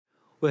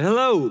Well,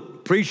 hello,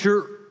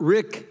 Preacher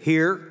Rick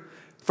here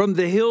from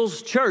the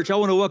Hills Church. I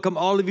want to welcome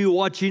all of you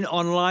watching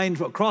online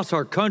across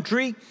our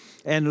country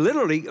and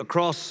literally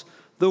across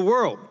the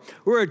world.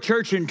 We're a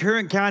church in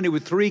Tarrant County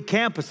with 3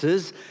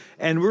 campuses,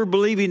 and we're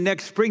believing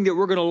next spring that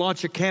we're going to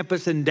launch a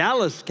campus in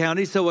Dallas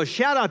County. So a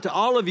shout out to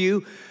all of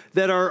you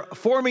that are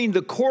forming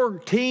the core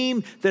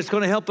team that's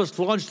going to help us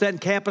launch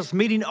that campus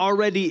meeting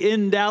already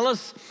in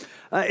Dallas.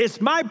 It's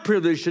my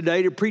privilege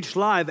today to preach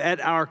live at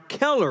our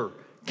Keller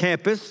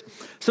campus.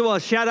 So a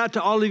shout out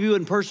to all of you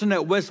in person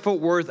at West Fort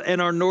Worth and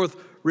our North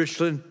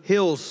Richland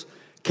Hills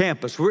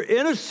campus. We're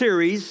in a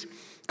series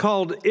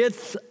called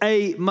It's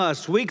a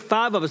Must, week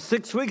 5 of a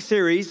 6-week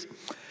series.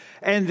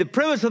 And the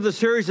premise of the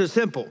series is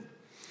simple.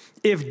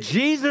 If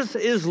Jesus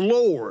is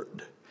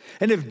Lord,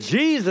 and if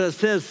Jesus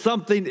says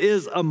something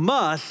is a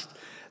must,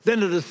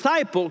 then a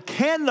disciple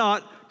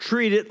cannot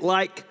treat it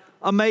like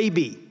a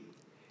maybe.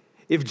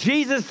 If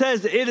Jesus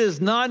says it is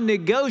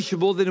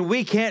non-negotiable, then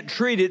we can't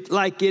treat it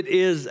like it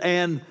is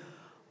an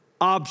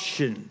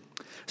option.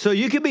 So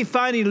you can be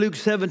finding Luke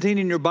 17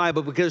 in your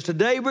Bible, because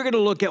today we're going to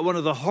look at one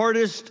of the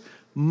hardest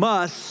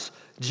musts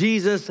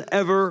Jesus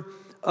ever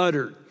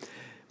uttered.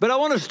 But I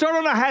want to start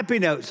on a happy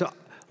note. So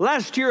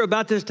last year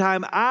about this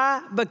time,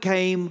 I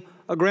became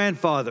a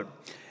grandfather.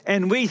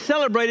 And we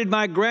celebrated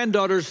my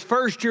granddaughter's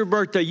first-year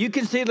birthday. You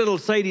can see little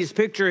Sadie's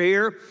picture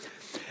here.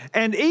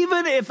 And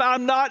even if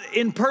I'm not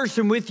in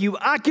person with you,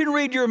 I can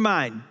read your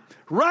mind.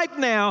 Right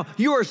now,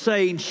 you are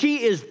saying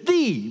she is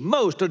the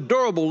most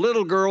adorable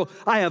little girl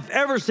I have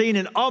ever seen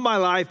in all my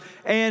life,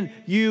 and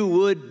you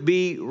would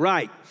be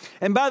right.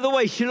 And by the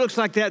way, she looks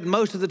like that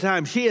most of the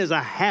time. She is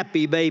a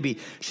happy baby.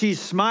 She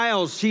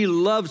smiles. She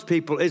loves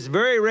people. It's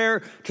very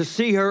rare to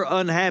see her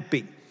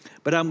unhappy.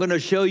 But I'm going to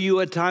show you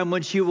a time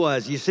when she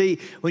was. You see,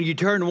 when you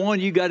turn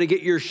 1, you got to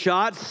get your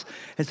shots.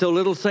 And so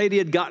little Sadie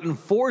had gotten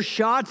 4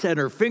 shots and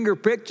her finger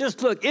pricked.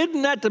 Just look,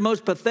 isn't that the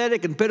most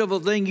pathetic and pitiful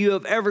thing you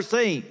have ever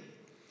seen?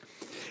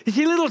 You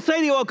see, little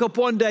Sadie woke up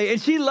one day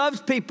and she loves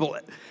people.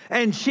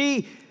 And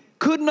she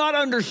could not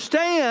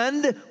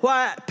understand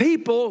why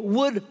people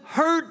would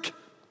hurt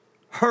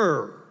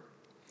her.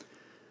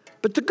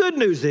 But the good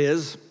news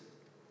is,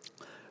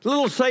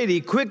 little Sadie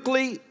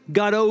quickly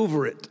got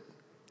over it.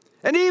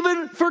 And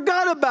even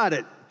forgot about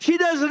it. She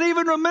doesn't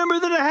even remember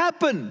that it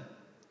happened.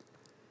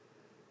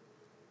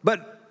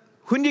 But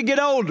when you get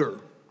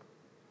older,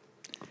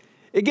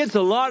 it gets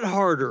a lot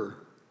harder,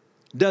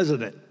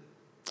 doesn't it?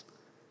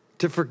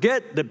 To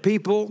forget that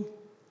people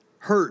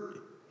hurt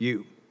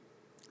you.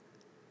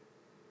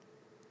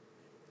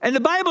 And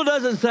the Bible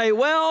doesn't say,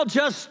 well,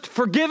 just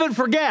forgive and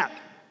forget.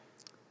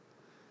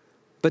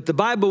 But the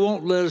Bible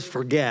won't let us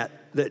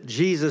forget that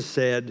Jesus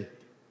said,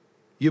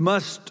 you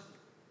must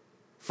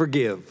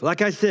forgive.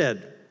 Like I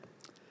said,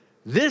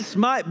 this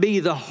might be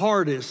the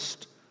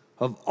hardest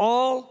of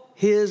all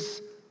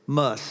his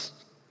musts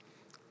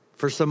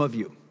for some of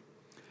you.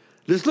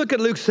 Let's look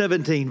at Luke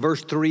 17,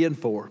 verse 3 and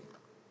 4.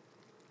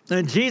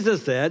 And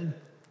Jesus said,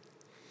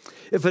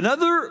 if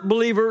another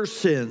believer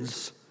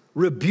sins,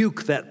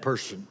 rebuke that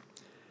person.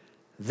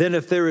 Then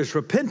if there is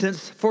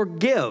repentance,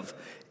 forgive,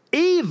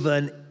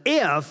 even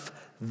if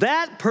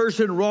that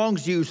person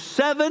wrongs you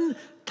 7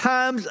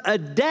 times a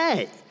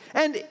day.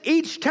 And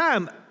each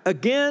time,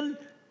 again,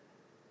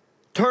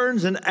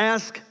 turns and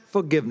asks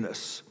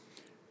forgiveness.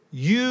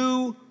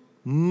 You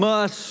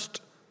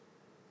must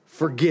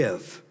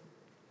forgive.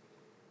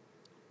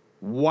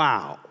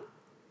 Wow.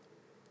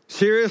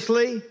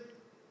 Seriously?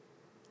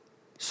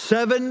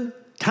 7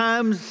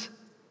 times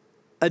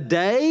a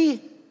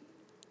day?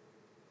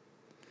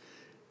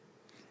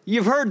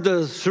 You've heard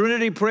the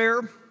serenity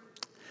prayer.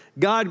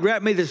 God,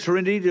 grant me the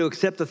serenity to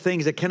accept the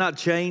things that cannot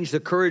change, the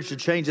courage to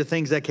change the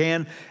things that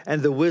can,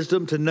 and the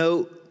wisdom to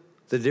know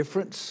the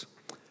difference.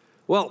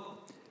 Well,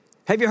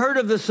 have you heard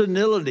of the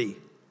senility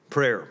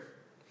prayer?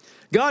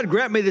 God,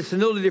 grant me the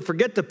senility to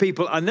forget the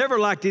people I never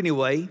liked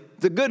anyway,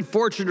 the good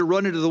fortune to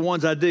run into the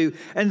ones I do,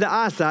 and the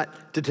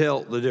eyesight to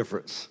tell the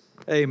difference.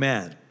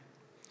 Amen.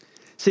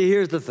 See,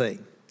 here's the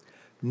thing.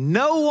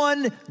 No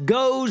one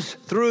goes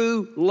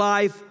through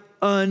life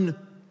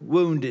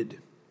unwounded.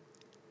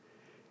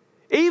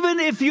 Even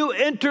if you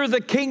enter the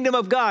kingdom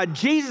of God,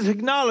 Jesus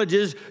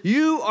acknowledges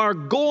you are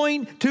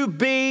going to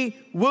be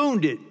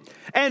wounded.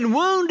 And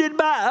wounded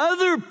by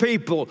other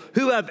people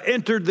who have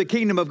entered the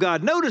kingdom of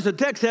God. Notice the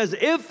text says,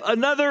 if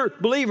another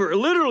believer.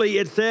 Literally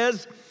it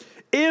says,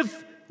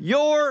 if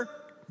your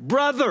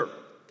brother.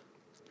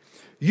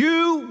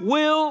 You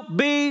will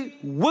be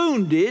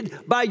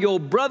wounded by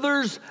your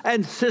brothers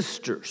and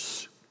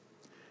sisters.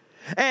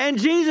 And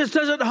Jesus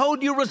doesn't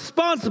hold you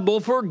responsible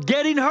for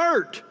getting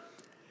hurt.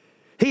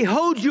 He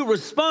holds you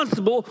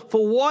responsible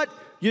for what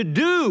you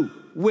do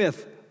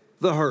with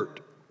the hurt.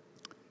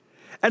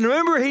 And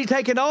remember, he's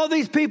taken all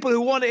these people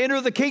who want to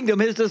enter the kingdom,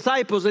 his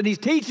disciples, and he's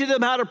teaching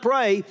them how to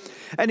pray.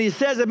 And he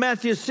says in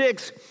Matthew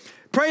 6,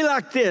 pray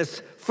like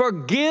this,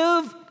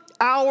 forgive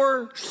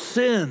our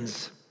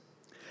sins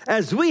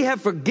as we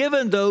have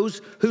forgiven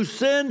those who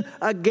sin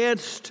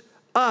against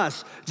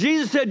us.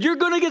 Jesus said, you're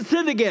going to get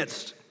sinned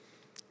against.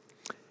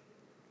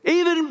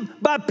 Even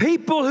by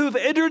people who've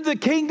entered the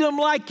kingdom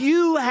like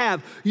you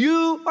have,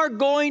 you are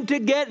going to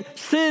get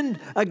sinned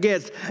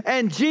against.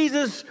 And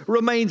Jesus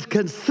remains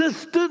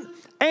consistent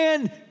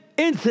and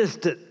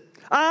insistent.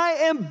 I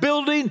am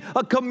building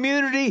a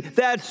community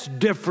that's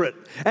different.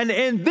 And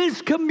in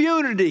this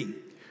community,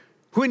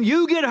 when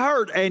you get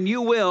hurt, and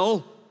you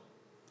will,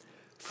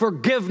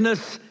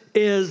 forgiveness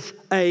is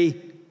a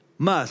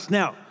must.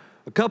 Now,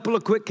 a couple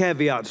of quick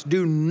caveats.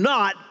 Do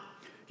not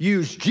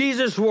use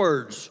Jesus'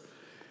 words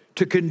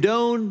to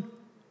condone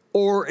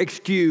or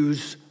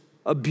excuse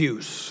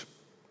abuse.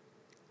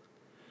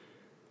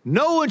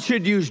 No one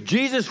should use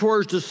Jesus'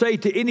 words to say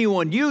to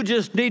anyone, you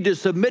just need to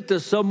submit to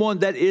someone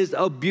that is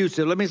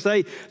abusive. Let me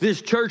say,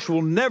 this church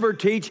will never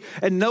teach,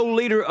 and no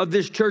leader of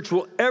this church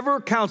will ever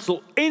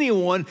counsel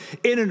anyone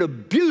in an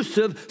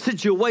abusive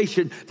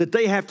situation that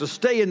they have to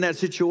stay in that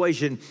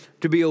situation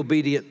to be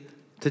obedient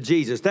to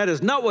Jesus. That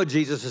is not what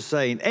Jesus is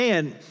saying.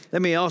 And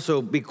let me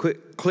also be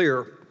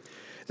clear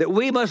that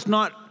we must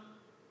not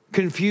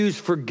confuse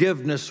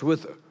forgiveness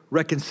with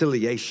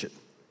reconciliation.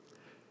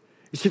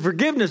 You see,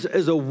 forgiveness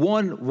is a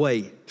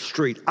one-way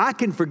street. I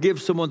can forgive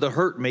someone that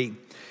hurt me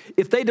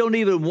if they don't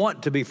even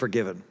want to be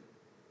forgiven.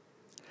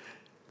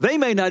 They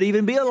may not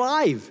even be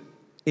alive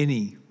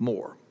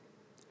anymore.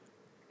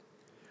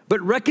 But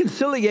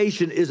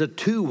reconciliation is a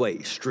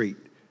two-way street.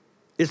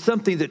 It's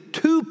something that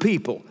two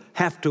people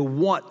have to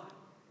want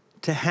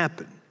to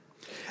happen.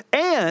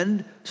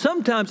 And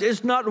sometimes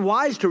it's not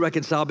wise to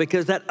reconcile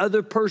because that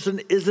other person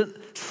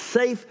isn't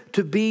safe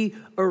to be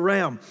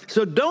around.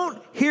 So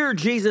don't hear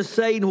Jesus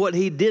saying what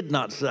he did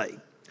not say.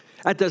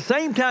 At the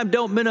same time,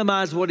 don't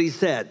minimize what he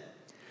said.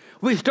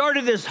 We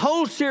started this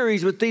whole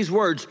series with these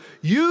words: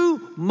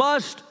 you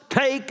must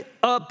take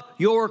up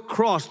your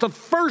cross. The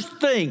first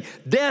thing,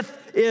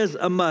 death is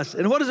a must.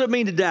 And what does it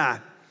mean to die?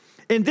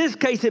 In this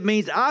case, it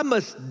means I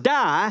must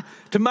die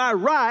to my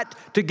right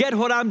to get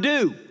what I'm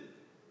due.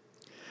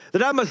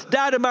 That I must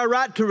die to my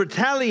right to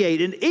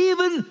retaliate, and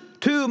even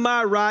to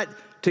my right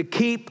to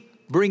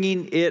keep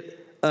bringing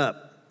it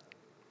up.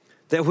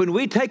 That when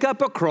we take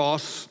up a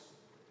cross,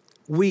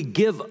 we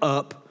give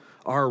up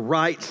our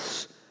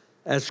rights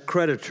as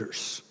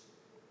creditors.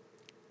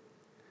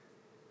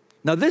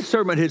 Now, this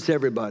sermon hits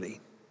everybody.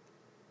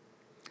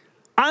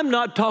 I'm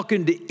not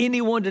talking to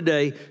anyone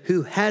today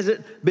who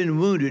hasn't been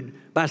wounded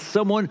by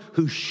someone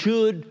who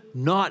should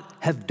not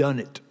have done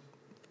it.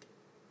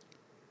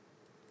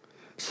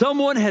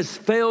 Someone has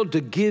failed to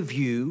give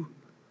you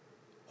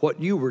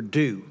what you were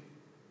due.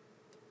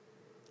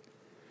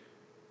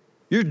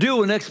 You're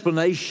due an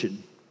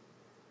explanation.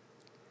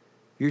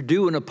 You're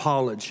due an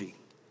apology.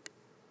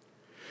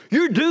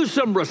 You're due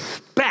some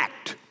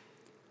respect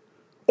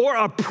or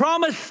a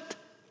promise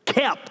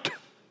kept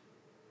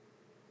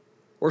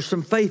or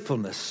some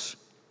faithfulness.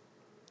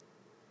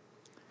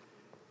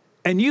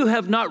 And you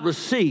have not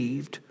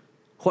received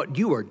what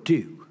you are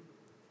due.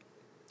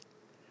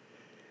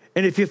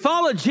 And if you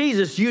follow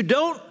Jesus, you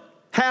don't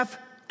have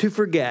to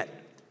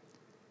forget,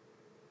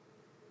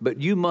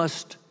 but you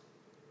must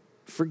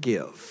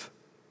forgive.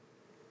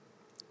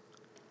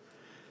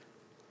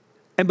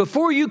 And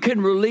before you can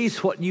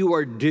release what you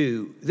are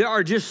due, there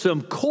are just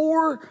some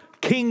core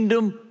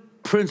kingdom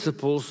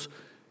principles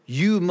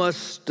you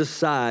must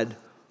decide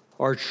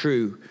are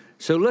true.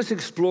 So let's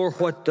explore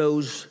what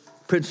those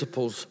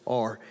principles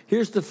are.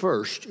 Here's the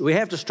first. We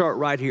have to start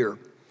right here.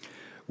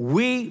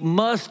 We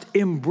must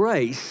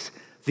embrace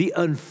the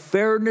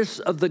unfairness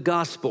of the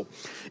gospel.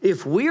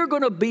 If we are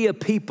going to be a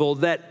people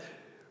that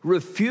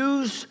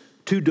refuse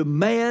to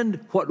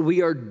demand what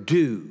we are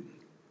due,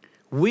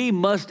 we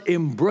must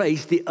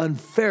embrace the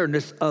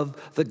unfairness of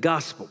the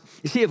gospel.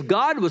 You see, if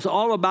God was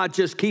all about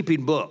just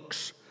keeping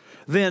books,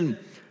 then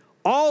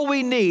all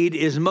we need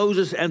is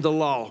Moses and the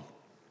law.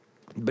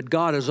 But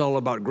God is all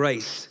about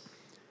grace.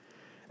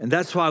 And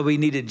that's why we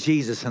needed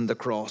Jesus and the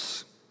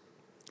cross.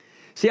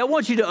 See, I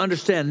want you to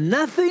understand,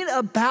 nothing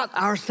about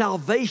our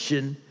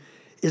salvation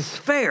is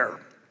fair.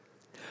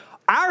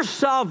 Our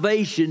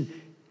salvation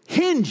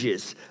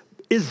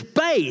is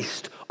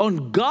based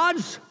on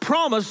God's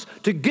promise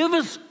to give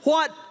us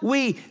what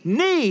we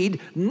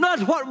need,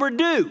 not what we're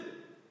due.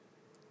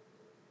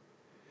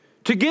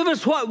 To give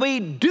us what we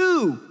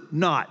do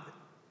not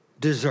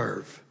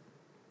deserve.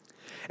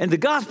 And the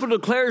gospel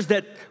declares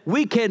that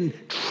we can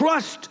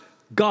trust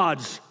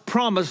God's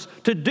promise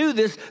to do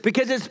this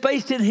because it's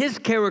based in his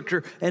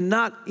character and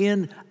not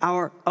in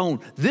our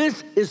own.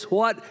 This is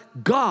what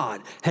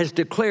God has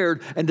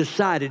declared and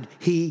decided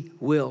he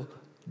will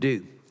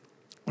do.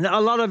 Now,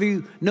 a lot of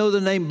you know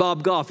the name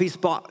Bob Goff. He's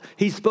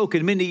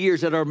spoken many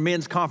years at our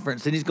men's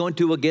conference, and he's going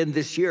to again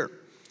this year.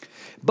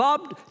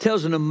 Bob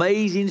tells an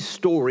amazing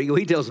story. Well,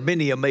 he tells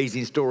many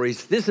amazing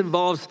stories. This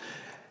involves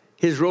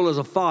his role as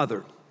a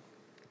father.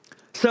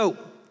 So,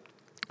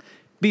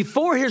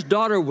 before his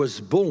daughter was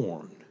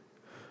born,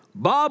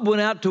 Bob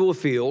went out to a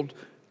field,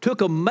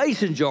 took a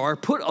mason jar,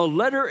 put a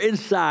letter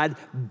inside,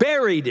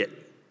 buried it.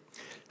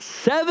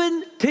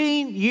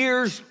 17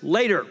 years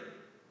later,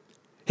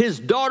 his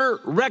daughter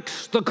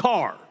wrecks the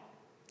car.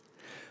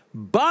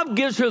 Bob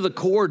gives her the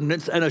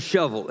coordinates and a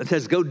shovel and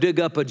says, go dig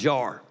up a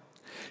jar.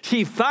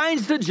 She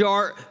finds the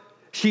jar,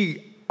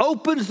 she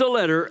opens the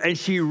letter, and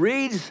she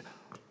reads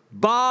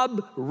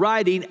Bob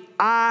writing,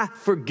 I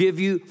forgive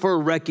you for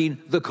wrecking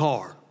the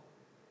car.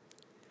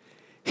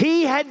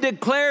 He had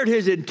declared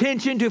his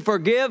intention to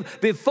forgive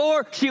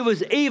before she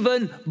was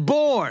even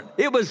born.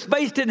 It was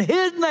based in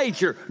his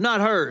nature, not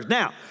hers.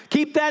 Now,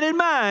 keep that in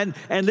mind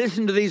and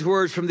listen to these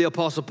words from the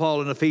Apostle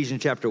Paul in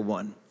Ephesians chapter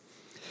 1.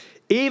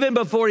 Even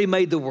before he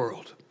made the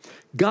world,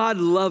 God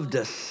loved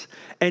us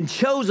and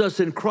chose us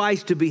in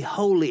Christ to be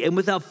holy and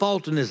without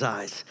fault in his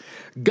eyes.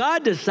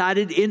 God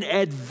decided in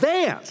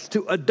advance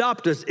to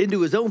adopt us into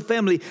his own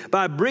family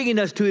by bringing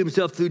us to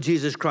himself through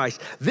Jesus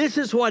Christ. This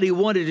is what he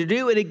wanted to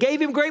do, and it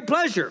gave him great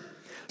pleasure.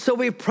 So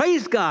we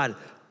praise God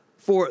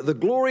for the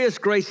glorious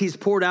grace he's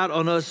poured out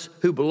on us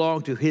who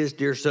belong to his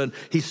dear Son.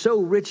 He's so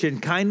rich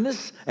in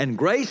kindness and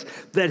grace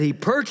that he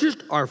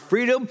purchased our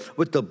freedom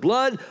with the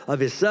blood of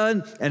his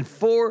Son and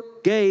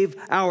forgave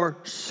our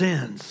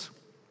sins.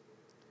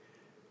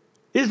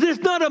 Is this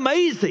not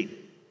amazing?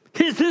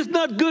 Is this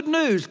not good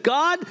news?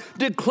 God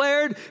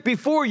declared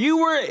before you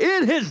were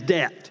in his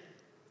debt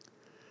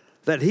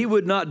that he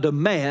would not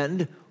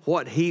demand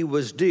what he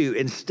was due.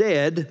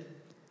 Instead,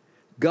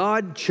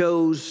 God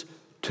chose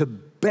to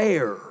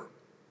bear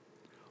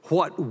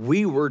what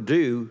we were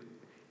due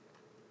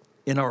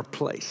in our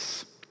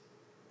place.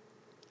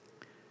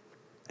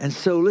 And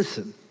so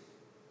listen,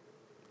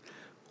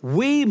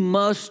 we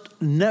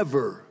must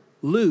never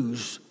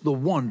lose the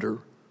wonder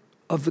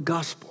of the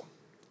gospel.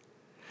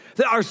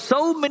 There are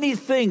so many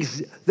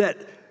things that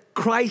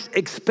Christ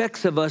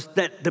expects of us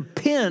that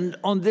depend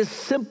on this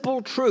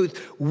simple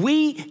truth.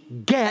 We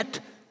get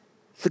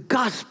the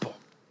gospel.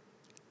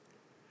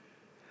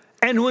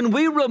 And when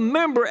we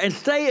remember and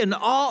stay in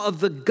awe of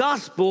the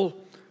gospel,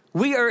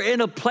 we are in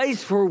a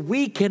place where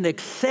we can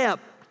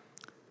accept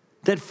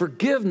that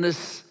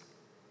forgiveness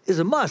is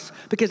a must,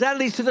 because that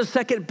leads to the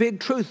second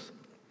big truth,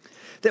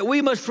 that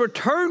we must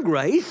return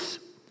grace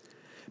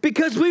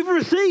because we've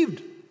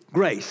received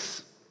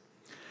grace.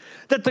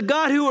 That the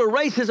God who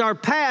erases our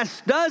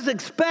past does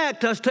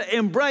expect us to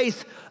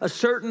embrace a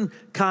certain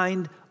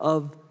kind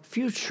of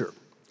future.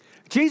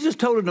 Jesus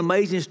told an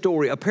amazing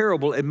story, a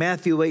parable in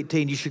Matthew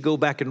 18. You should go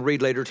back and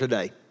read later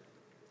today.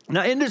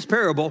 Now, in this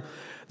parable,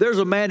 there's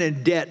a man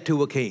in debt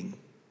to a king.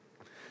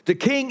 The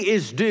king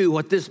is due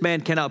what this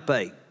man cannot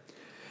pay.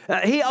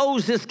 He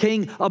owes this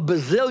king $1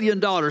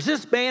 bazillion.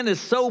 This man is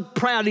so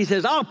proud. He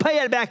says, I'll pay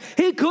it back.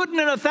 He couldn't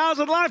in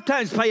 1,000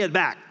 lifetimes pay it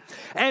back.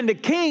 And the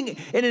king,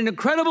 in an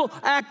incredible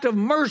act of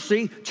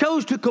mercy,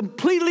 chose to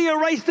completely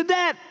erase the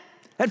debt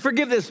and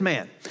forgive this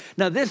man.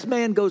 Now, this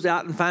man goes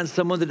out and finds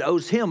someone that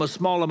owes him a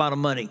small amount of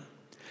money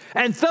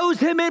and throws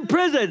him in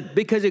prison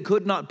because he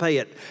could not pay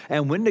it.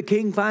 And when the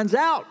king finds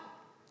out,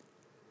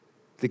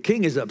 the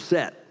king is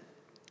upset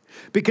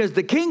because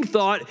the king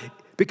thought,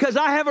 because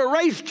I have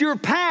erased your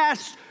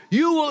past,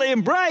 you will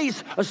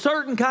embrace a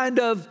certain kind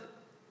of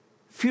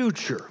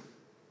future.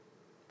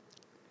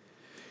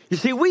 You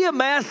see, we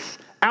amass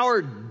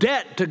our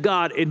debt to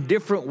God in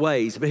different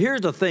ways. But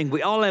here's the thing,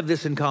 we all have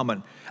this in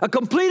common. A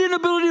complete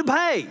inability to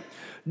pay.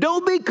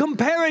 Don't be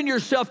comparing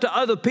yourself to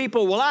other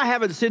people. Well, I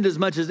haven't sinned as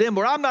much as them,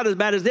 or I'm not as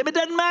bad as them. It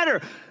doesn't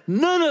matter.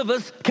 None of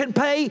us can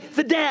pay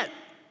the debt.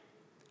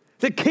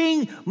 The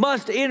king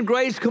must in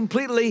grace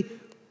completely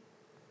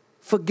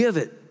forgive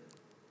it.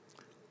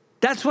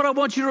 That's what I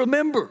want you to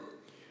remember.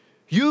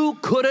 You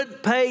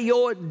couldn't pay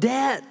your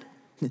debt.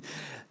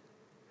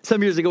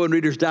 Some years ago in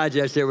Reader's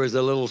Digest, there was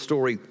a little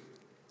story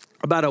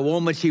about a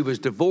woman. She was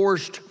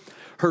divorced.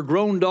 Her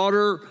grown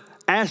daughter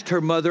asked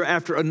her mother,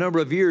 after a number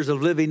of years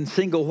of living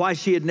single, why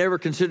she had never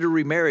considered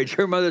remarriage.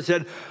 Her mother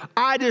said,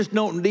 I just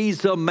don't need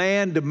some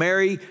man to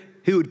marry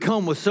who would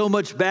come with so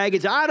much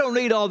baggage. I don't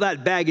need all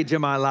that baggage in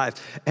my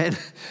life. And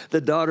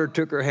the daughter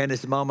took her hand and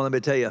said, Mama, let me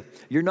tell you,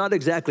 you're not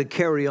exactly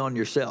carry on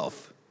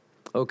yourself,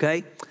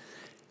 okay?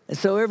 And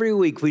so every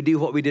week we do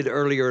what we did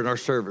earlier in our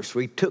service.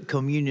 We took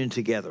communion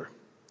together.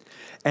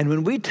 And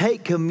when we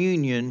take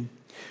communion,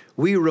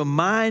 we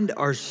remind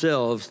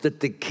ourselves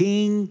that the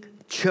King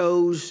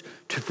chose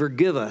to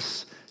forgive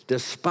us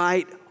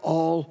despite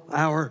all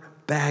our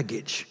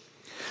baggage.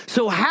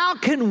 So how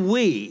can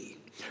we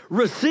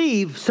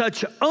receive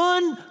such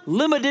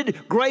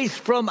unlimited grace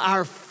from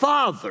our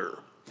Father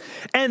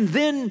and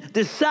then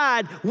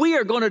decide we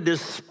are going to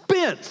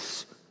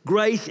dispense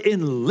grace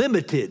in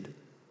limited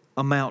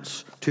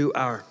amounts to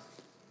our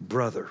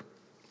brother?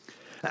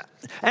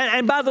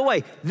 And by the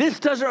way, this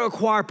doesn't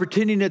require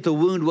pretending that the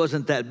wound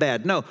wasn't that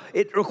bad. No,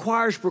 it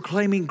requires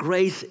proclaiming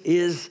grace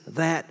is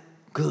that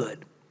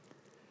good.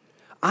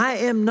 I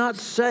am not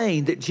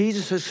saying that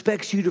Jesus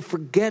expects you to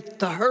forget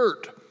the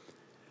hurt,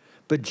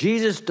 but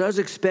Jesus does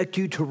expect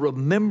you to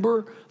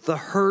remember the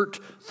hurt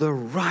the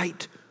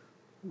right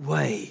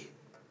way.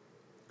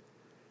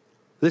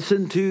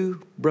 Listen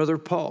to Brother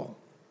Paul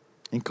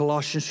in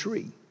Colossians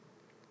 3.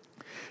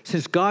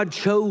 Since God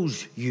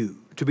chose you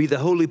to be the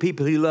holy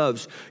people he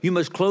loves, you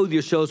must clothe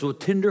yourselves with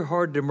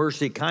tender-hearted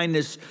mercy,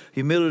 kindness,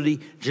 humility,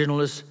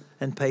 gentleness,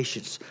 and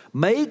patience.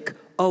 Make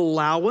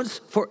allowance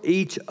for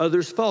each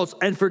other's faults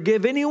and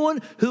forgive anyone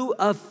who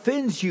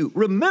offends you.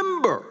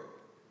 Remember,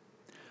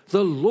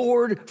 the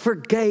Lord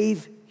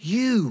forgave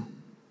you,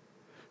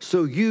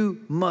 so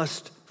you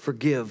must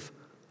forgive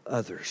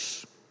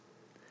others.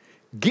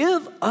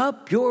 Give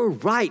up your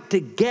right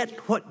to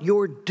get what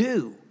you're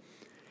due.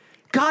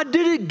 God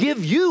didn't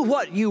give you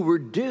what you were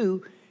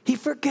due. He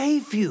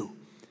forgave you.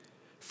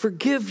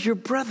 Forgive your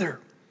brother.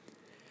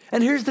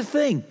 And here's the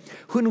thing.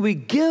 When we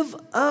give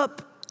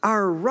up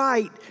our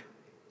right,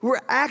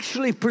 we're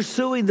actually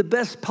pursuing the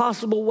best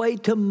possible way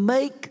to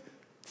make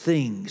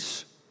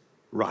things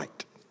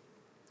right.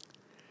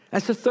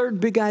 That's the third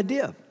big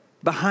idea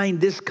behind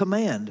this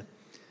command,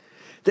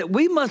 that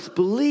we must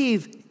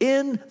believe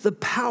in the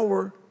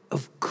power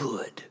of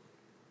good.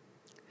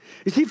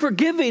 You see,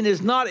 forgiving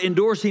is not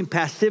endorsing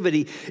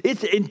passivity.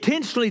 It's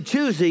intentionally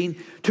choosing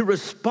to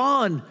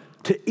respond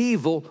to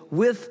evil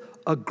with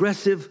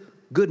aggressive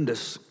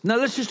goodness. Now,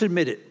 let's just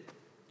admit it.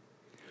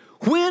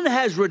 When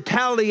has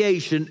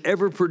retaliation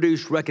ever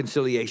produced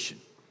reconciliation?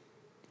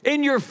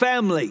 In your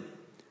family,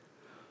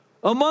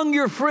 among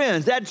your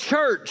friends, at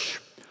church,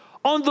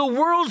 on the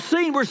world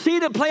scene. We're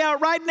seeing it play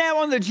out right now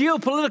on the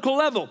geopolitical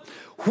level.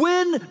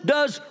 When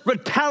does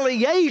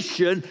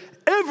retaliation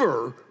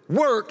ever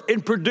work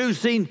in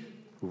producing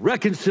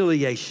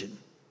reconciliation?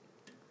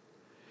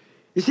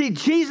 You see,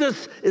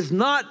 Jesus is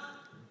not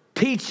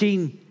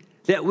teaching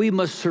that we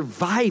must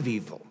survive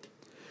evil.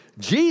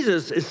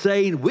 Jesus is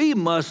saying we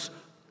must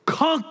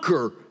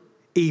conquer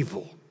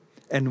evil,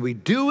 and we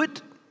do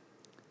it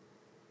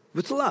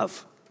with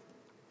love.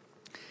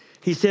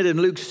 He said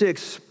in Luke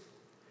 6,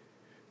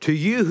 to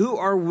you who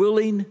are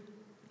willing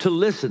to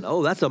listen.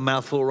 Oh, that's a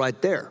mouthful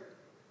right there.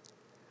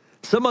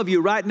 Some of you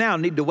right now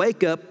need to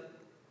wake up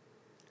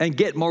and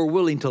get more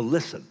willing to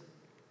listen.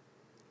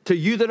 To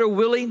you that are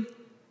willing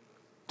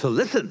to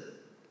listen,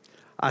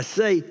 I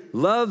say,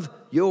 love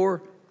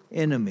your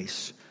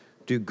enemies.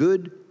 Do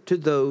good to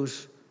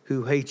those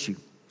who hate you.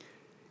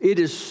 It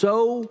is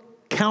so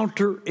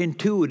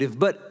counterintuitive,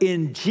 but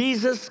in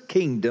Jesus'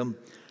 kingdom,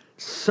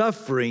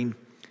 suffering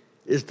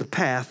is the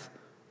path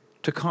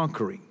to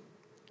conquering.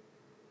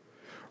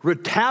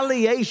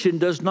 Retaliation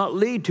does not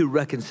lead to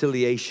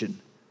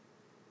reconciliation.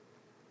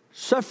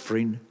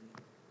 Suffering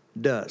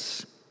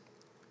does.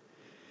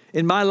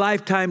 In my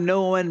lifetime,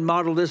 no one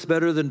modeled this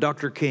better than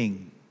Dr.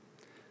 King.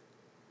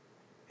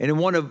 And in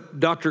one of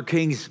Dr.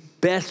 King's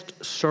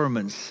best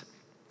sermons,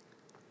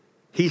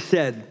 he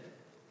said,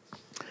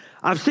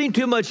 I've seen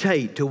too much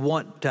hate to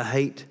want to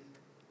hate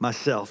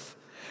myself.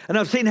 And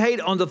I've seen hate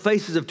on the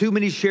faces of too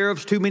many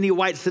sheriffs, too many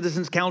white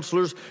citizens,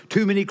 counselors,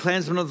 too many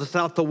Klansmen of the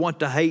South to want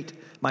to hate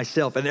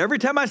myself. And every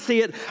time I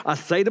see it, I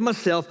say to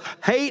myself,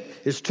 hate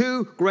is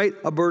too great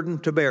a burden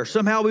to bear.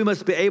 Somehow we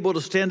must be able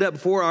to stand up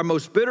before our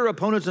most bitter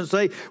opponents and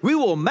say, we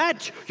will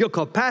match your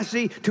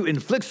capacity to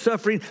inflict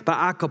suffering by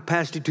our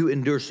capacity to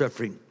endure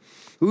suffering.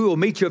 We will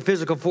meet your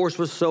physical force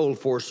with soul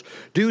force.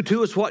 Do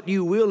to us what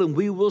you will, and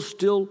we will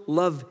still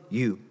love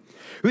you.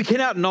 We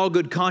cannot in all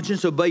good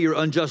conscience obey your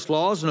unjust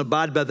laws and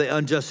abide by the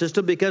unjust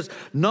system, because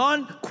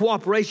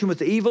non-cooperation with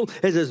the evil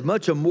is as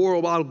much a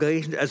moral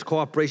obligation as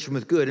cooperation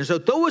with good. And so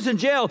throw us in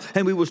jail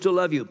and we will still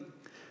love you.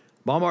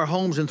 Bomb our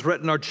homes and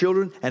threaten our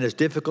children, and as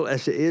difficult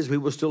as it is, we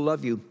will still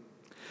love you.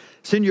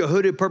 Send your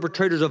hooded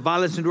perpetrators of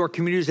violence into our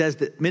communities as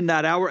the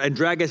midnight hour and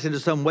drag us into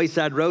some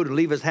wayside road and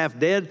leave us half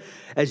dead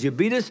as you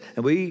beat us,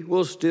 and we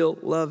will still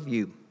love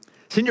you.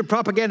 Send your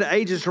propaganda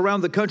agents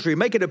around the country.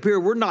 Make it appear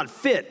we're not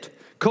fit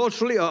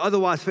culturally or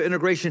otherwise for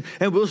integration,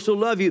 and we'll still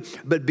love you.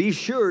 But be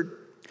sure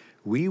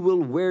we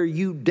will wear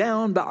you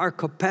down by our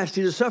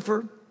capacity to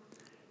suffer,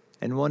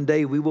 and one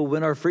day we will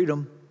win our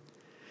freedom.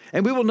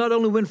 And we will not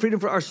only win freedom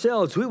for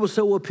ourselves, we will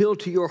so appeal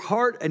to your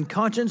heart and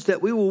conscience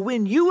that we will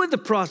win you in the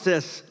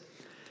process,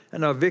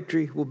 and our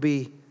victory will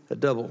be a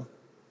double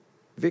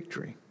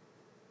victory.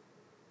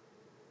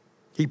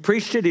 He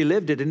preached it, he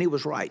lived it, and he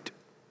was right.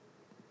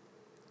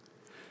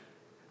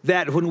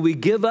 That when we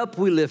give up,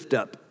 we lift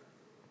up.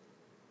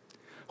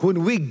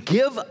 When we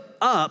give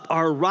up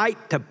our right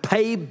to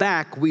pay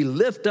back, we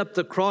lift up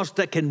the cross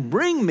that can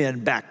bring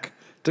men back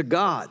to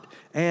God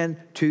and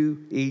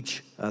to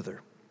each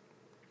other.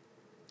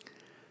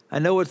 I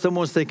know what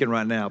someone's thinking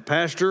right now.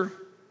 Pastor,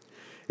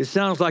 it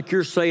sounds like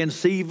you're saying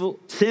sin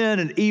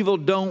and evil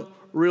don't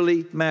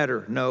really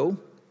matter. No.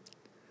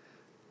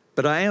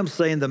 But I am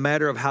saying the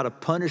matter of how to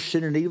punish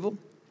sin and evil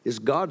is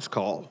God's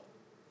call,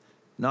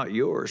 not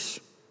yours.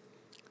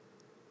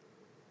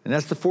 And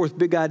that's the fourth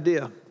big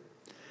idea,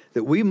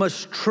 that we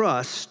must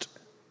trust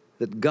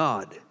that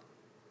God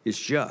is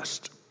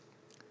just.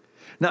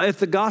 Now, if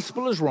the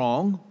gospel is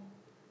wrong,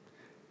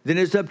 then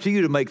it's up to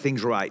you to make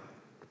things right.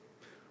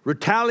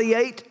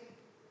 Retaliate,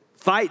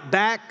 fight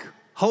back,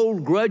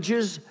 hold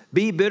grudges,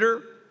 be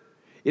bitter.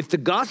 If the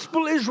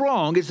gospel is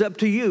wrong, it's up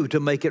to you to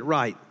make it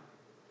right.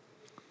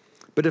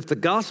 But if the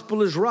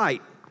gospel is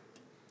right,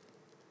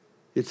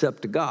 it's up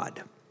to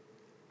God.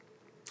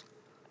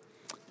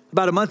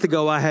 About a month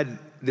ago, I had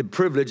the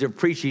privilege of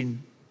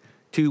preaching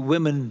to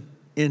women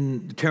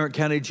in the Tarrant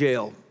County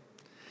Jail.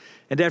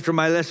 And after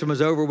my lesson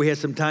was over, we had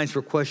some times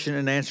for question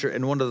and answer.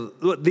 And one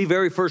of the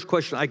very first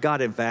question I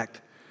got, in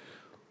fact,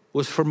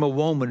 was from a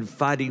woman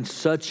fighting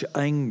such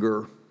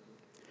anger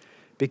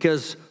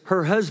because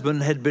her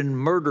husband had been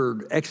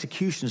murdered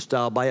execution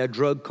style by a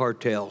drug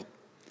cartel.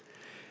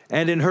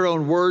 And in her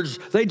own words,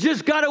 they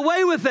just got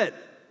away with it.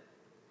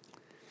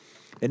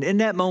 And in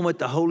that moment,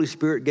 the Holy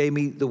Spirit gave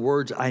me the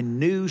words I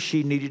knew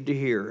she needed to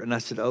hear. And I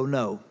said, oh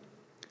no,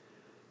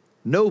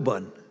 no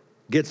one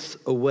gets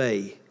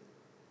away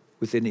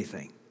with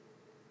anything.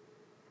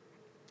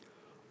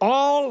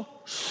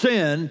 All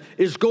sin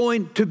is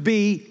going to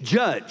be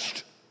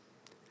judged.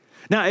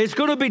 Now, it's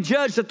going to be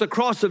judged at the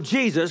cross of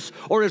Jesus,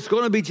 or it's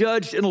going to be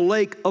judged in a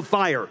lake of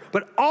fire.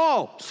 But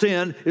all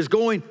sin is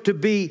going to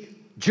be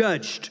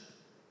judged.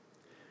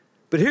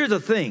 But here's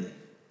the thing.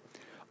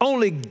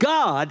 Only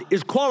God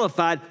is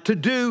qualified to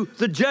do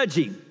the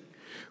judging.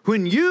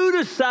 When you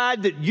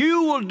decide that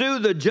you will do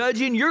the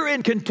judging, you're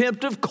in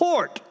contempt of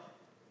court.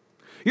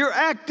 You're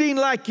acting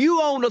like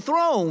you own a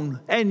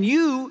throne, and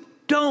you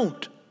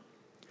don't.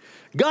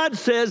 God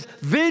says,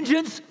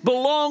 vengeance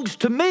belongs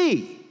to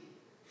me.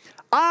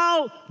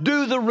 I'll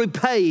do the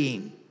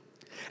repaying.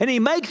 And he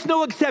makes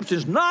no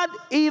exceptions, not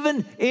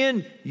even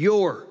in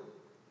your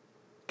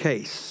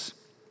case.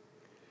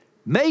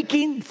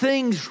 Making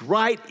things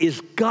right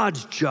is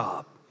God's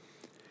job.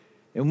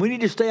 And we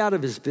need to stay out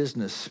of his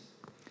business.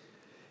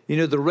 You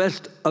know, the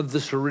rest of the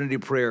serenity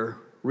prayer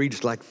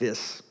reads like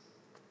this.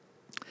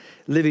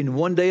 Living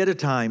one day at a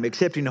time,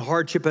 accepting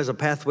hardship as a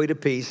pathway to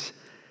peace,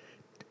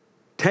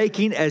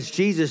 taking as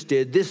Jesus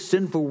did this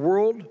sinful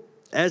world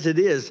as it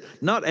is,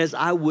 not as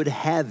I would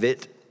have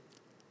it,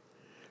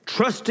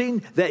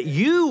 trusting that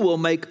you will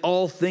make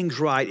all things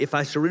right if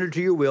I surrender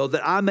to your will,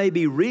 that I may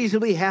be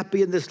reasonably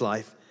happy in this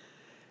life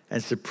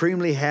and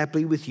supremely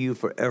happy with you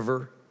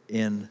forever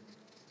in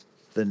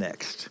the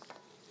next.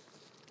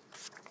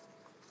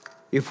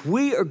 If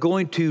we are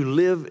going to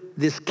live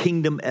this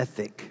kingdom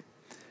ethic,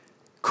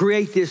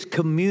 create this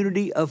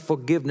community of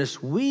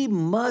forgiveness, we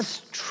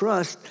must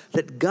trust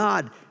that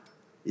God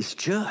is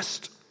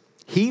just.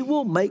 He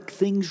will make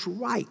things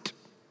right.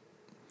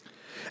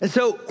 And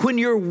so when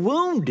you're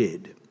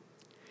wounded,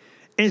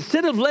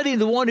 instead of letting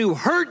the one who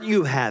hurt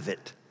you have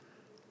it,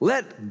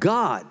 let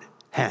God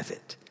have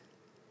it,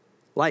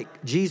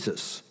 like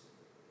Jesus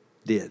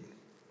did.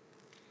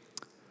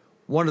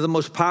 One of the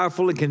most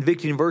powerful and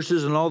convicting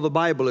verses in all the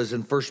Bible is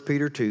in 1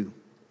 Peter 2.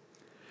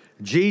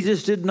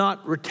 Jesus did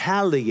not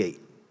retaliate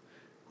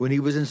when he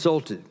was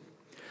insulted,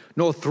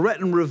 nor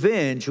threaten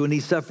revenge when he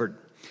suffered.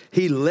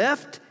 He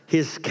left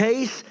his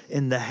case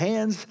in the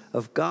hands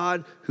of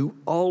God, who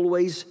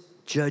always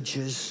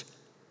judges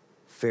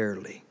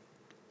fairly.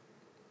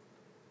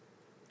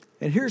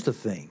 And here's the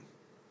thing.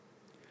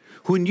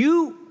 When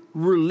you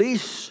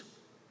release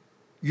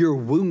your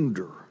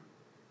wounder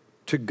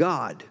to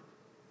God,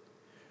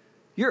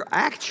 you're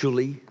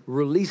actually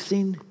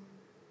releasing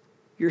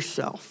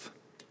yourself.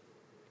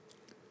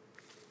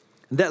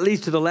 And that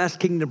leads to the last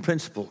kingdom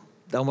principle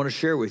that I want to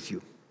share with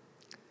you.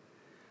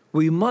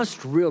 We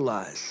must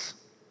realize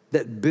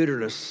that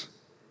bitterness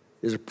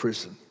is a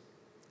prison.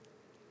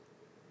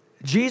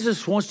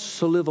 Jesus wants us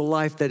to live a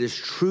life that is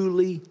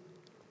truly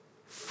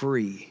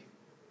free.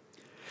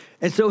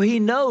 And so he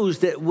knows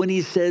that when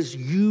he says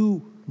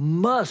you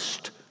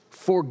must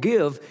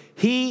forgive,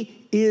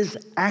 he is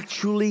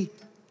actually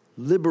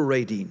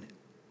liberating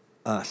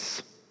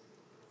us.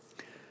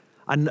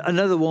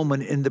 Another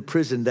woman in the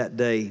prison that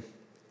day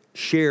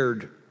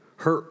shared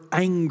her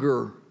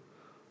anger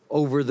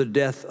over the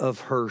death of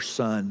her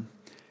son.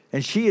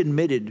 And she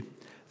admitted,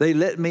 they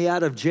let me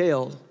out of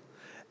jail,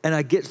 and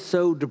I get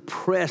so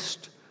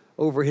depressed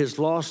over his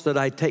loss that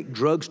I take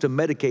drugs to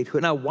medicate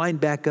when I wind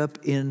back up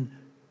in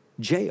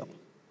jail.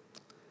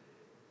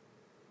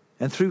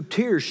 And through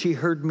tears, she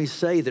heard me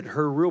say that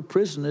her real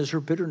prison is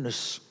her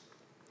bitterness.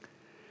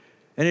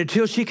 And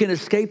until she can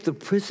escape the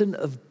prison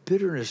of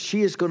bitterness,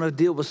 she is going to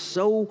deal with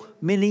so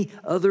many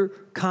other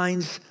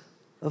kinds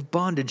of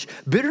bondage.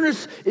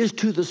 Bitterness is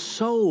to the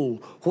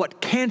soul what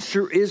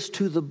cancer is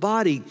to the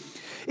body.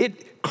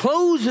 It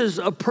closes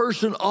a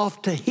person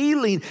off to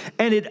healing,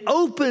 and it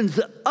opens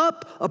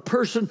up a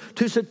person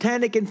to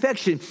satanic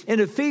infection. In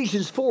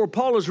Ephesians 4,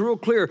 Paul is real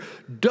clear.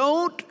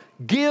 Don't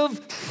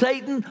give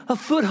Satan a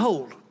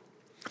foothold.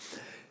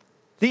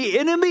 The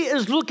enemy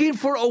is looking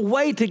for a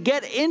way to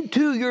get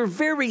into your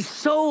very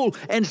soul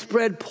and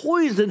spread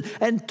poison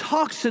and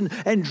toxin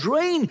and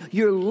drain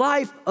your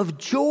life of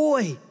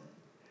joy.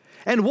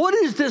 And what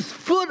is this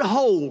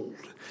foothold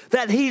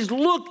that he's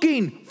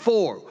looking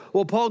for?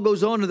 Well, Paul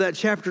goes on to that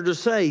chapter to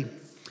say,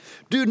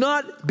 do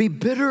not be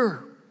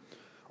bitter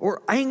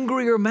or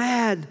angry or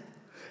mad.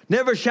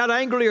 Never shout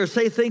angrily or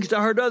say things to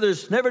hurt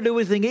others. Never do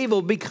anything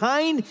evil. Be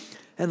kind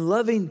and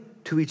loving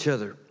to each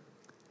other.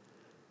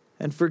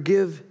 And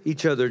forgive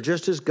each other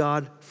just as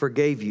God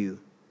forgave you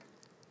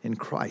in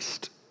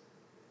Christ.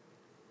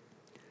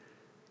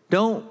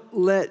 Don't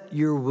let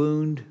your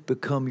wound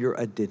become your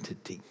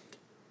identity.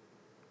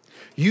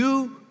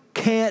 You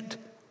can't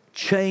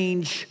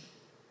change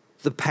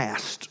the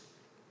past,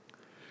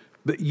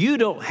 But you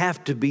don't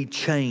have to be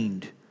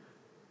chained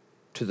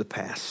to the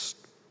past.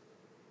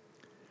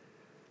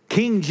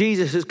 King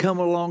Jesus has come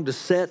along to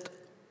set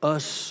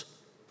us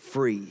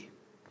free.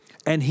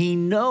 And he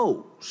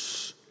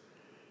knows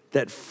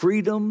that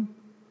freedom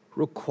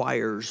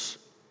requires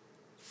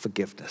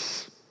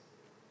forgiveness.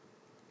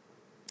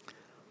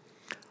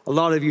 A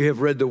lot of you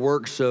have read the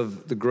works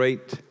of the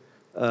great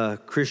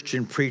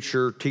Christian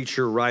preacher,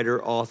 teacher,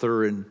 writer,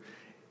 author, and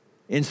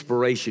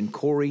inspiration,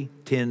 Corrie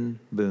ten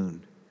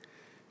Boom.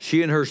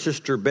 She and her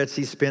sister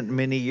Betsy spent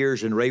many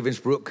years in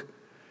Ravensbrück,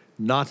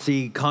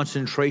 Nazi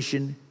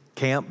concentration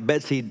camp.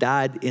 Betsy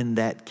died in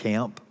that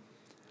camp.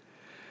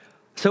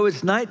 So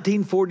it's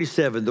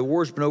 1947. The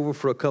war's been over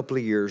for a couple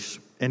of years,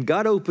 and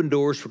God opened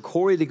doors for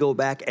Corrie to go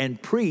back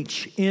and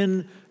preach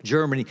in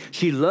Germany.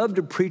 She loved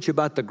to preach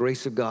about the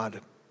grace of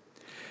God.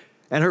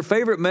 And her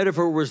favorite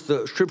metaphor was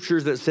the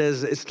scriptures that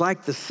says it's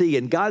like the sea,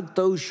 and God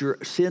throws your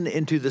sin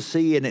into the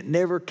sea, and it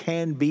never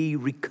can be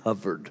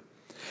recovered.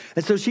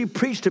 And so she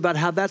preached about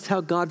how that's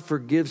how God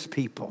forgives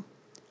people.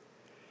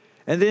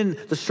 And then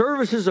the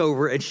service is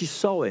over, and she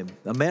saw him,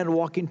 a man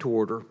walking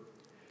toward her,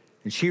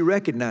 and she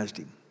recognized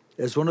him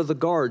as one of the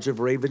guards of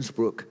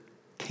Ravensbrück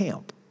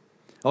camp.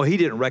 Oh, he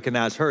didn't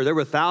recognize her. There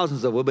were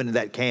thousands of women in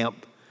that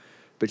camp,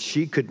 but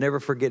she could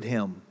never forget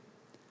him.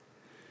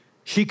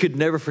 She could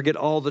never forget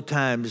all the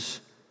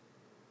times,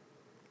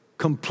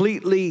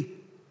 completely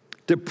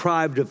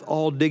deprived of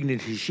all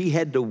dignity, she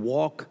had to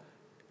walk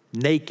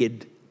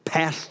naked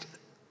past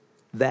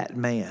that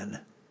man.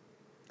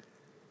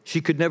 She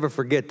could never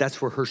forget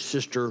that's where her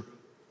sister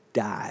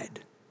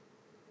died.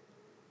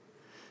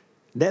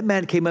 That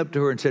man came up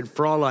to her and said,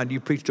 "Fraulein, you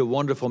preached a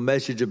wonderful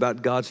message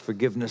about God's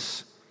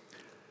forgiveness.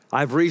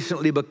 I've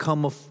recently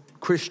become a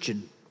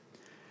Christian,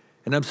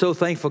 and I'm so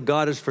thankful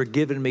God has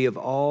forgiven me of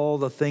all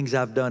the things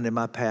I've done in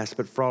my past.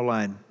 But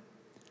Fraulein,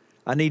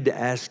 I need to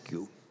ask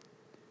you,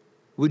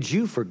 would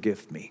you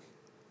forgive me?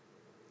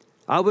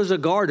 I was a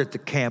guard at the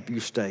camp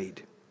you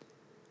stayed.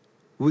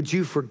 Would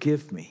you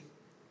forgive me?"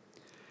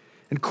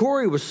 And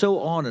Corrie was so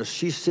honest.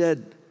 She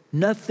said,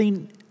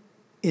 nothing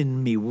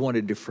in me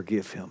wanted to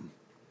forgive him.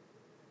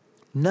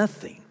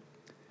 Nothing.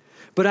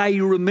 But I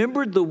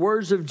remembered the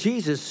words of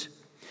Jesus.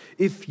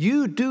 If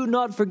you do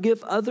not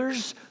forgive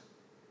others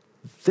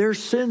their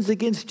sins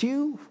against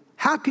you,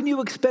 how can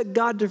you expect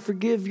God to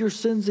forgive your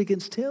sins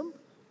against him?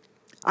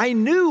 I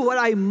knew what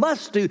I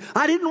must do.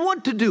 I didn't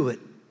want to do it.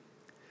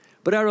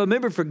 But I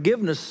remember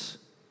forgiveness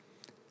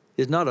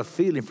is not a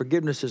feeling.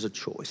 Forgiveness is a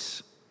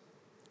choice.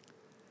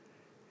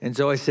 And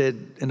so I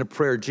said in a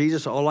prayer,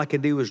 Jesus, all I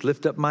can do is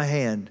lift up my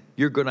hand.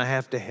 You're going to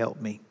have to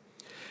help me.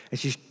 And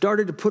she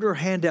started to put her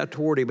hand out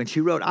toward him, and she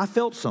wrote, I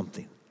felt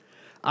something.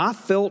 I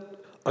felt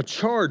a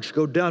charge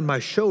go down my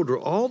shoulder,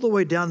 all the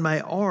way down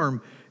my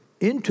arm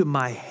into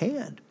my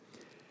hand.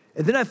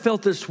 And then I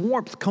felt this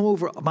warmth come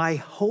over my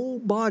whole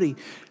body.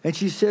 And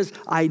she says,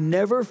 I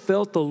never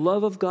felt the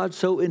love of God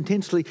so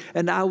intensely.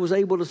 And I was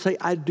able to say,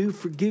 I do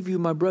forgive you,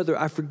 my brother.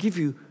 I forgive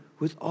you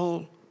with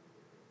all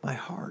my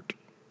heart.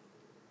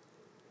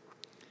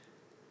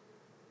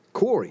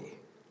 Corrie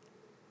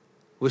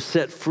was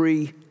set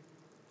free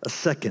a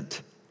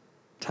second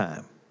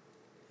time.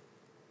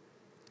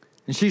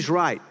 And she's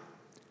right.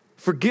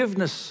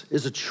 Forgiveness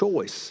is a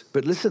choice.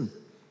 But listen,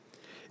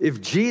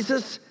 if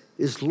Jesus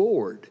is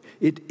Lord,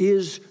 it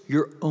is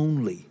your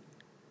only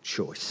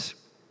choice.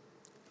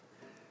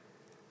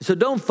 So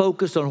don't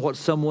focus on what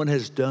someone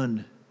has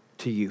done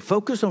to you.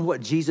 Focus on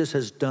what Jesus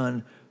has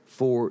done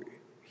for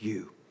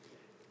you.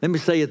 Let me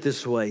say it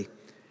this way.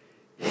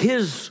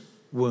 His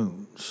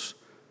wounds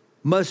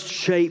must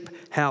shape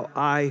how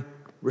I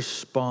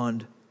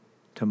respond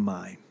to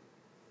mine.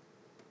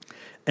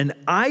 And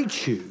I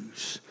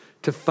choose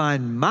to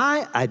find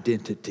my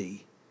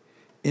identity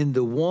in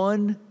the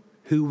one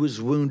who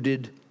was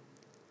wounded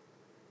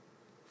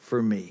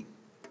for me.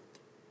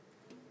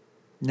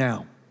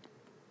 Now,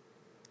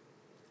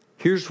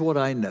 here's what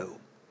I know.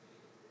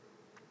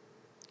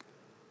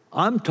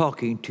 I'm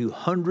talking to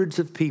hundreds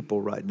of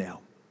people right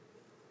now.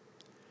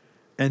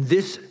 And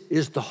this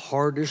is the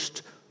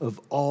hardest of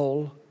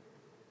all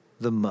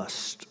the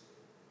must.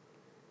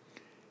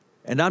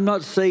 And I'm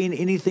not saying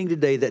anything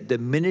today that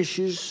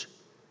diminishes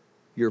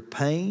your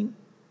pain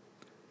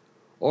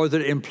or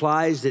that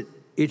implies that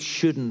it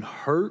shouldn't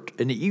hurt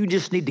and that you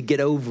just need to get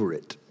over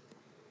it.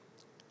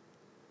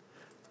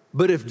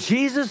 But if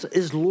Jesus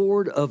is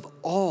Lord of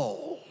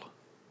all,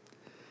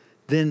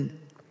 then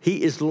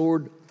he is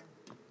Lord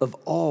of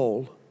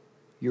all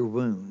your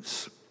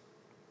wounds.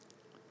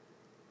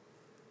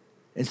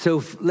 And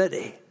so let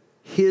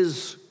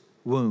his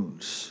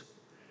wounds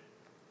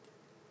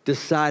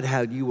decide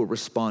how you will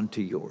respond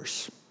to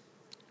yours.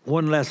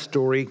 One last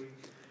story.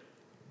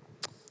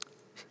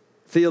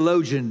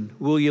 Theologian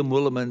William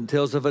Willimon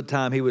tells of a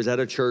time he was at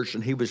a church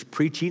and he was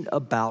preaching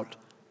about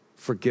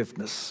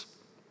forgiveness.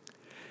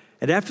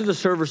 And after the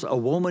service, a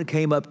woman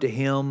came up to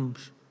him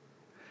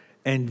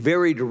and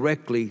very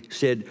directly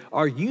said,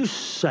 are you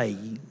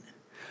saying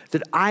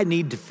that I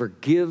need to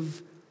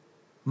forgive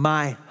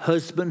my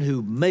husband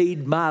who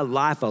made my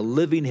life a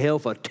living hell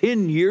for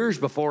 10 years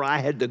before I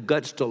had the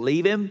guts to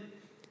leave him.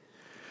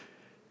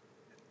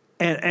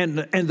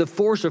 And the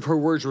force of her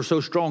words were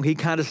so strong, he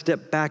kind of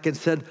stepped back and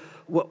said,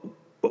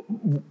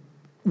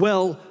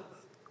 well,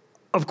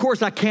 of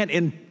course I can't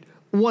in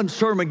one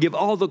sermon give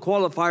all the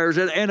qualifiers.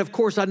 And of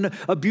course I know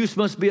abuse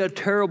must be a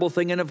terrible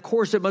thing. And of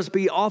course it must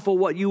be awful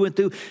what you went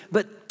through.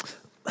 But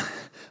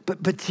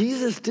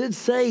Jesus did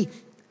say,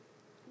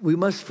 we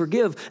must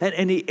forgive.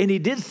 And he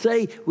did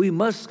say we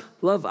must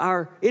love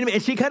our enemy.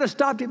 And she kind of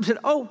stopped him and said,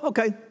 oh,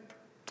 okay.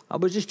 I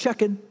was just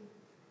checking.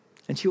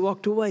 And she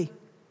walked away.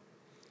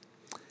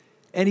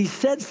 And he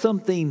said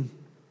something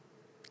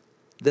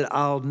that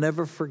I'll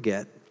never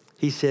forget.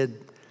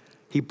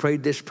 He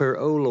prayed this prayer,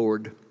 oh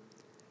Lord,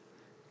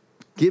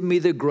 give me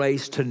the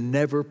grace to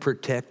never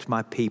protect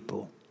my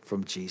people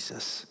from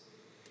Jesus.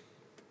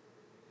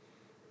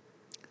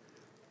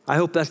 I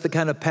hope that's the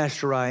kind of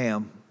pastor I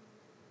am.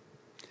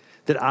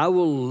 That I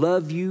will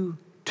love you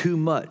too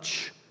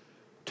much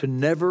to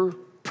never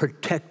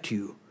protect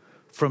you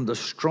from the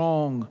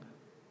strong,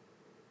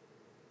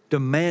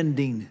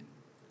 demanding,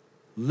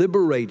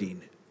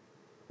 liberating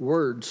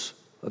words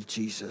of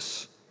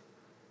Jesus.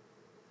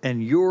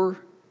 And your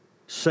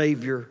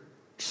Savior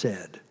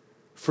said,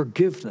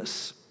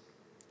 forgiveness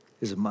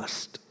is a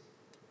must.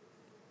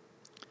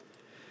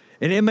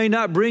 And it may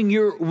not bring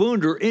your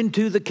wounder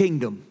into the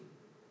kingdom,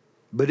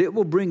 but it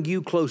will bring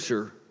you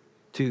closer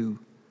to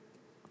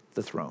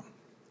the throne.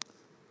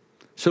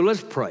 So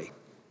let's pray.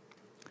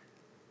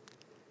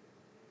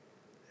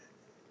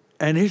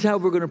 And here's how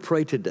we're going to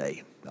pray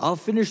today. I'll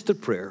finish the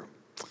prayer,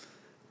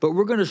 but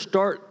we're going to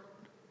start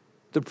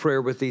the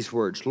prayer with these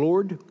words.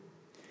 Lord,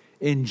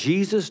 in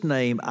Jesus'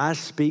 name, I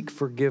speak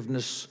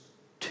forgiveness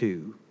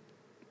to.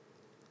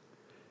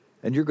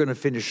 And you're going to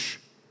finish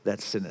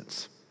that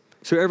sentence.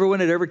 So everyone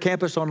at every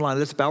campus online,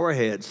 let's bow our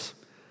heads.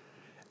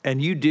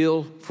 And you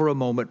deal for a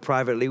moment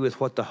privately with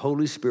what the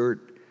Holy Spirit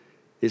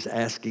is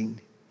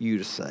asking you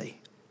to say.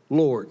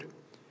 Lord,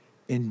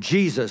 in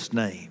Jesus'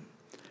 name,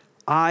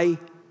 I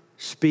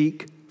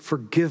speak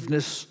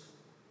forgiveness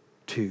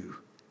to.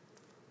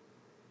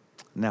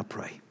 Now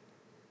pray.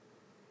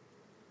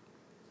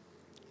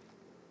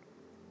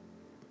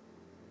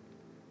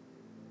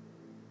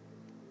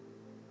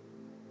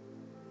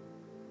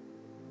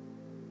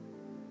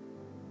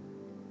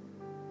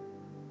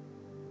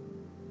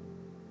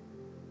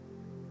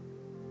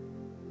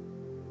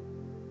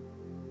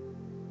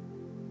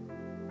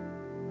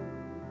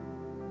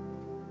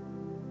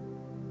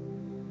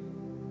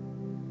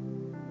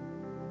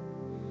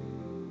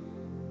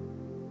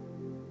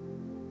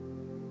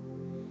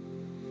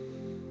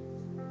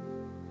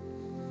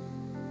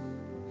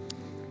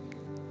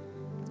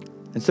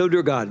 And so,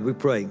 dear God, we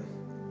pray,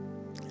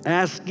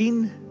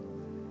 asking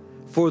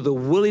for the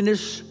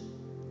willingness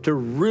to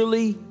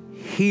really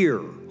hear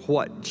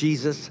what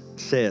Jesus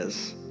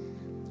says.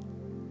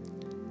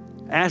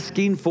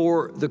 Asking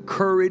for the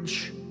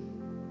courage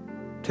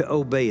to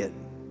obey it.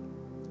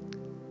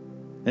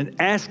 And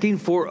asking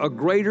for a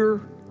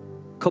greater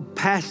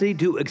capacity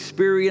to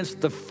experience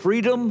the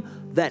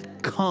freedom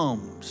that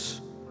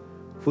comes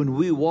when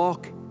we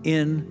walk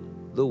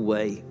in the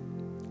way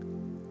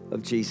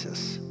of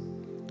Jesus.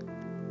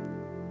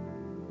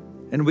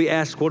 And we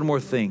ask one more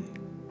thing,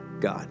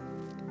 God,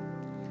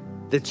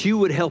 that you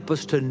would help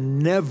us to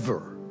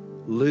never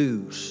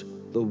lose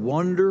the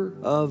wonder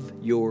of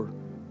your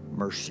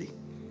mercy.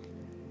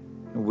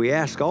 And we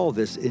ask all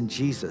this in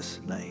Jesus'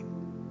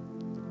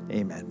 name.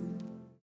 Amen.